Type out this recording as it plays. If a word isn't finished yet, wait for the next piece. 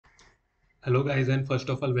Hello guys, and first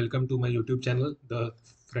of all welcome to my YouTube channel, the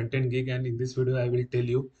Front End Geek, and in this video I will tell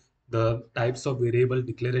you the types of variable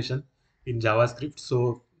declaration in JavaScript.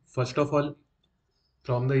 So first of all,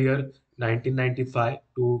 from the year 1995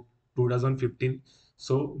 to 2015,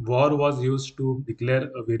 so var was used to declare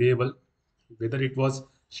a variable, whether it was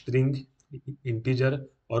string, integer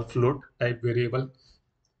or float type variable.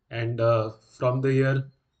 And from the year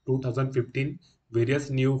 2015, various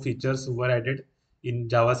new features were added in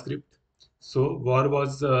JavaScript. So var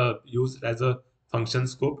was used as a function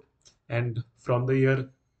scope, and from the year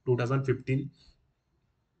 2015,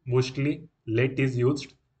 mostly let is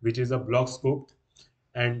used, which is a block scope.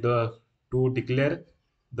 And to declare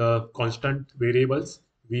the constant variables,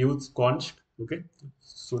 we use const. Okay,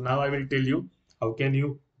 so now I will tell you how can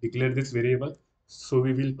you declare this variable. So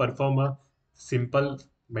we will perform a simple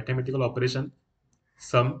mathematical operation,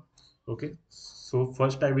 sum. Okay, so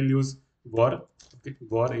first I will use var. Okay,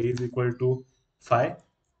 var a is equal to 5,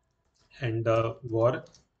 and var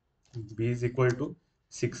b is equal to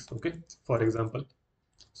 6. Okay, for example.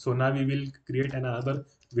 So now we will create another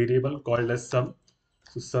variable called as sum.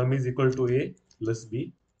 So sum is equal to a plus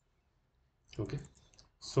b. Okay.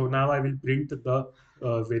 So now I will print the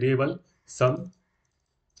variable sum.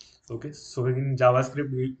 Okay. So in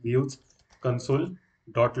JavaScript we use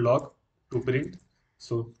console.log to print.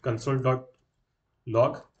 So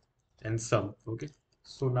console.log and sum. Okay.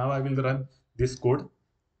 So now I will run this code.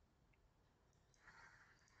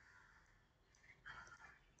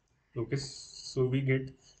 Okay. So we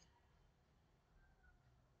get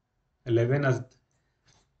 11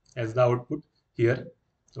 as the output here.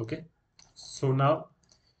 Okay. So now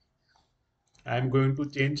I am going to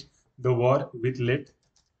change the var with let.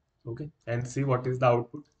 Okay, and see what is the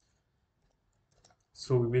output.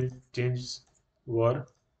 So we will change var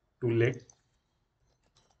to let,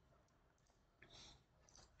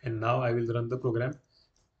 and now I will run the program.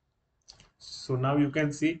 So now you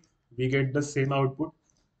can see we get the same output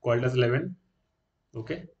called as 11.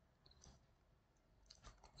 Okay,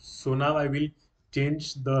 so now I will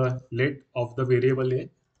change the let of the variable a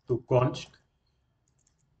to const.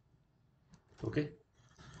 Okay,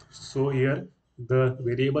 so here the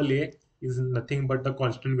variable a is nothing but the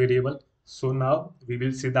constant variable. So now we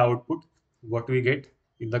will see the output what we get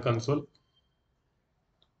in the console.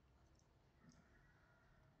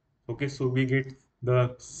 Okay, so we get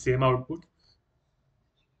the same output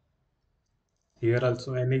here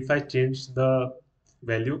also, and if I change the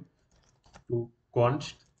value to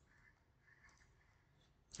const,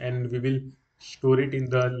 and we will store it in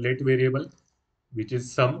the let variable, which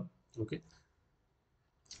is sum. Okay,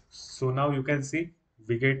 so now you can see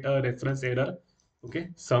we get a reference error. Okay,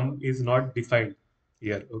 sum is not defined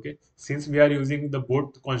here. Okay, since we are using the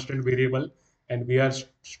both constant variable and we are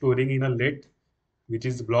storing in a let, which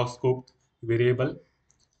is block scope variable,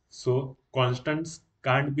 so constants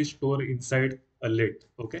can't be stored inside a let.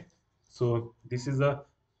 Okay, so this is a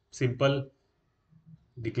simple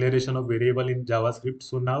declaration of variable in JavaScript.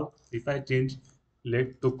 So now if I change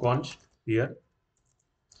let to const here,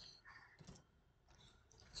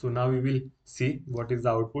 so now we will see what is the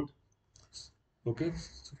output. Okay,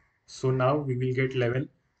 so now we will get 11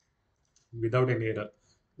 without any error.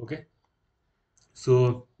 Okay,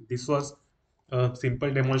 so this was a simple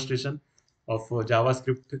demonstration of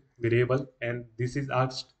JavaScript variable, and this is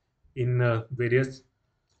asked in various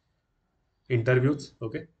interviews.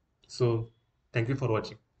 Okay, so thank you for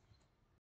watching.